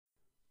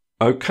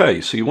Okay,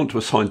 so you want to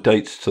assign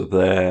dates to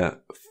their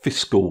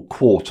fiscal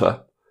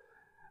quarter.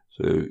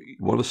 So you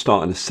want to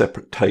start in a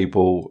separate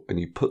table and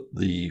you put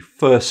the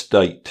first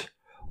date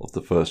of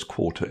the first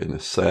quarter in a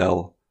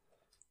cell,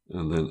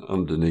 and then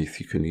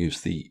underneath you can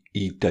use the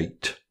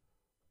EDATE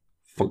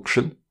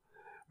function.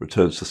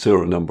 Returns the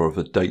serial number of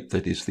a date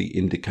that is the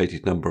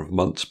indicated number of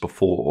months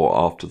before or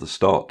after the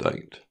start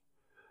date.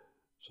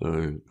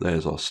 So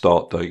there's our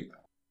start date,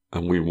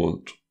 and we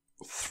want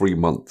 3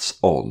 months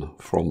on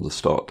from the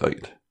start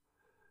date.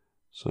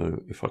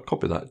 So if I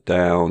copy that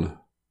down,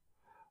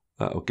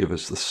 that will give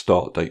us the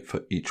start date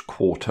for each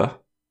quarter.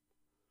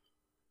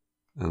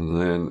 And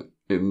then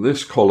in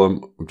this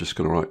column, I'm just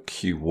going to write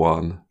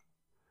Q1,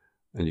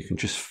 and you can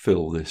just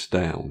fill this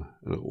down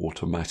and it will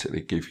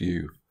automatically give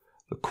you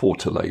the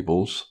quarter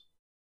labels.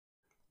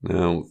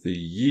 Now the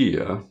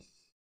year,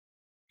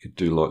 you could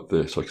do like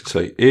this. I could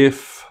say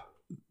if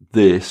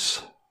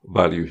this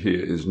value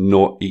here is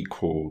not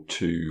equal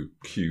to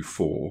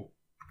Q4,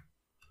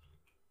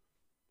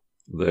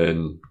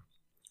 then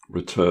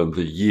return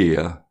the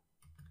year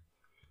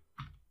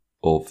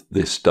of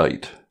this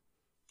date.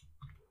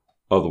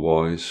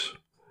 Otherwise,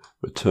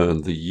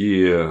 return the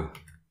year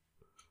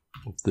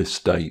of this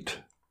date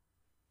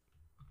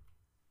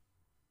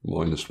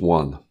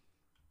 -1.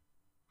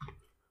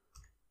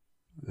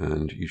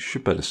 And you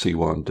should better see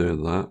why I'm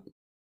doing that.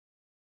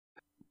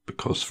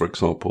 Because, for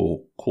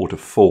example, quarter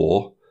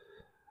 4,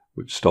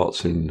 which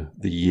starts in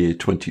the year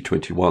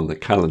 2021, the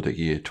calendar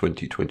year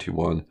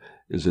 2021,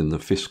 is in the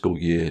fiscal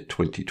year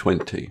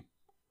 2020.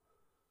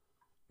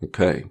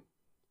 Okay.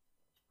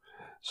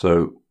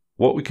 So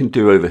what we can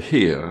do over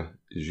here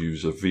is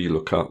use a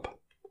VLOOKUP,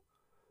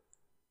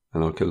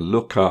 and I can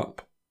look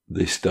up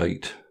this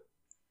date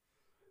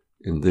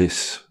in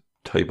this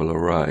table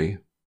array,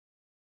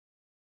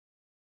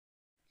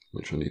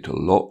 which I need to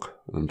lock.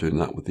 I'm doing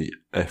that with the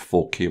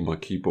F4 key on my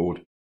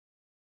keyboard.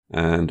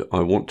 And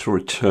I want to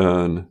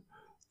return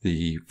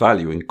the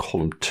value in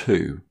column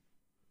 2.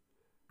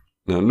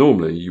 Now,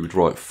 normally you would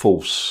write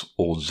false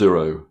or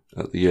 0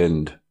 at the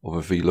end of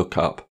a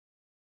VLOOKUP,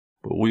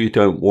 but we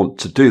don't want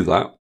to do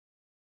that.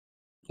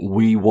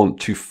 We want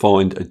to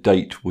find a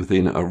date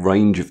within a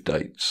range of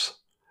dates.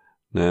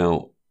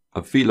 Now,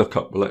 a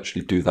VLOOKUP will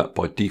actually do that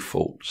by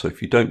default. So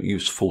if you don't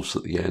use false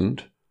at the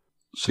end,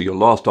 so your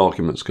last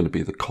argument is going to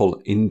be the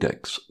column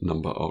index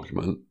number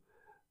argument,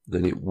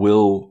 then it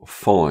will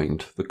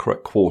find the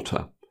correct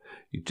quarter.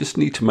 You just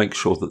need to make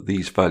sure that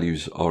these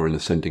values are in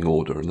ascending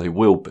order, and they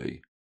will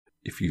be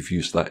if you've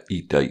used that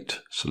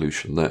EDATE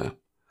solution there.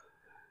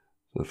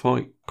 So if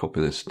I copy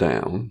this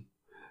down,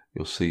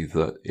 you'll see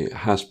that it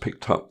has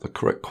picked up the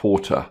correct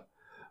quarter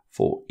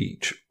for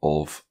each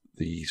of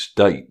these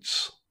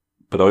dates.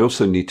 But I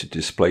also need to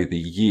display the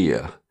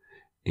year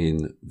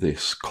in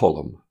this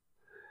column.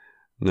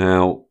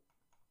 Now,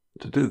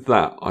 to do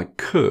that, I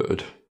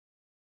could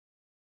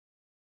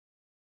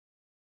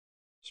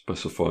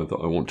specify that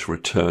I want to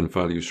return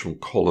values from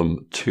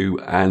column 2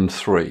 and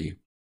 3.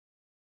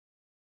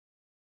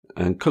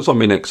 And because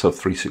I'm in Excel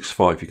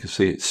 365, you can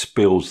see it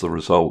spills the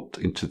result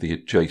into the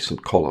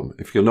adjacent column.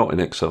 If you're not in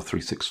Excel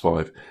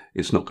 365,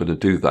 it's not going to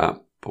do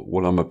that. But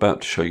what I'm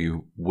about to show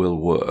you will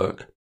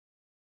work.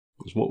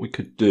 Because what we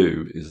could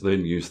do is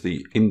then use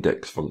the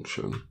index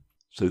function.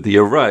 So the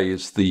array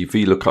is the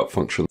VLOOKUP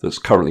function that's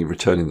currently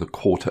returning the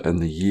quarter and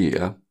the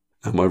year.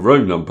 And my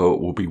row number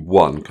will be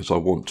 1 because I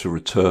want to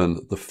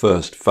return the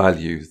first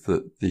value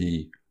that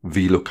the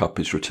VLOOKUP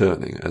is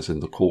returning, as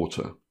in the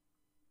quarter.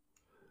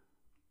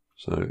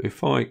 So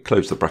if I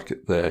close the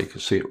bracket there, you can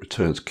see it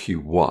returns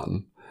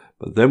Q1.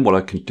 But then what I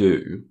can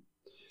do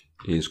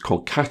is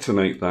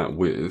concatenate that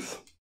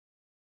with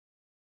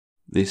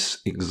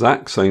this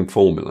exact same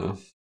formula,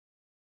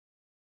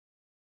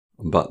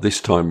 but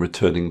this time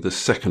returning the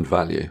second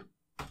value.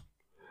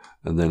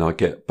 And then I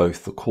get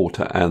both the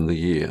quarter and the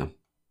year.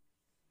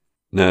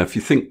 Now, if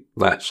you think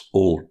that's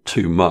all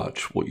too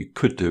much, what you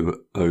could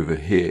do over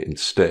here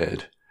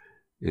instead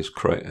is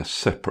create a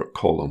separate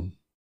column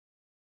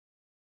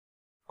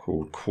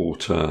called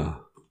quarter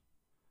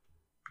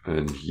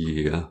and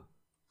year,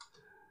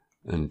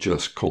 and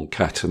just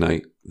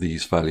concatenate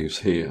these values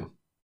here.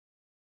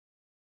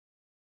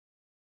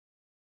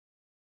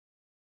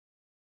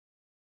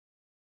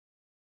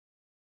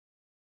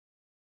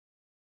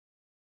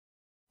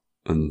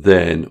 And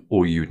then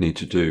all you need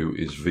to do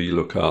is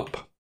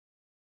VLOOKUP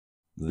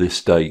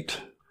this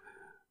date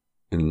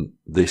in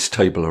this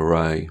table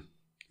array,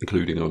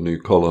 including our new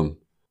column,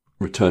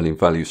 returning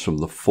values from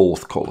the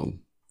 4th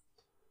column.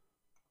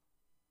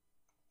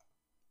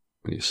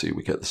 And you see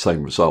we get the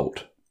same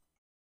result.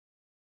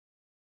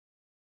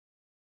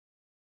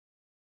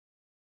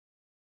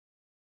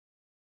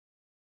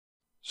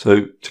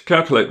 So to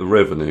calculate the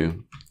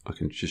revenue, I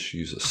can just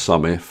use a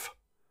SUMIF.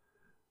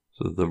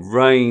 So the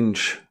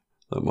range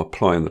that I'm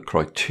applying the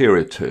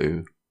criteria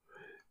to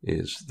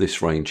is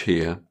this range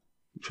here,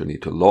 which I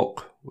need to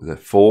lock with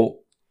F4.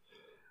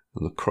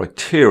 And the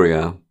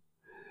criteria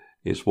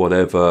is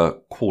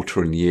whatever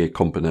quarter and year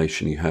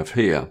combination you have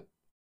here.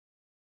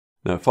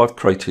 Now, if I've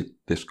created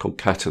this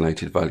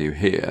concatenated value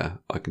here,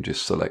 I can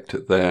just select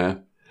it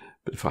there.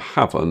 But if I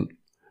haven't,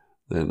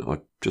 then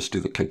I just do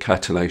the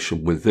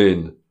concatenation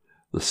within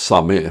the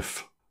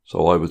SUMIF.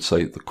 So I would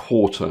say the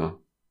quarter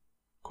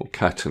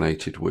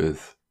concatenated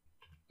with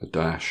a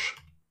dash,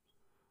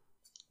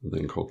 and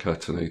then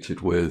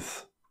concatenated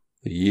with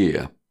the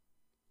year.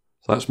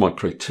 So that's my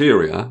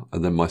criteria,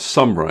 and then my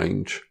sum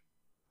range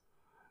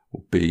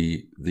will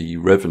be the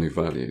revenue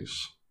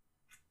values,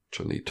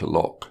 which I need to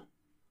lock.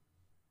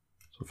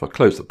 So if I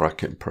close the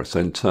bracket and press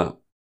enter,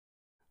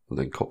 and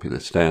then copy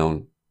this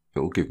down, it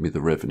will give me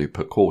the revenue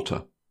per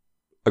quarter.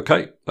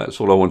 Okay, that's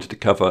all I wanted to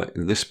cover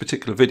in this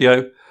particular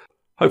video.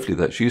 Hopefully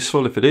that's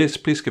useful. If it is,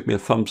 please give me a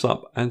thumbs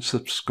up and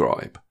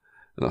subscribe,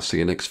 and I'll see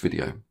you next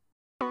video.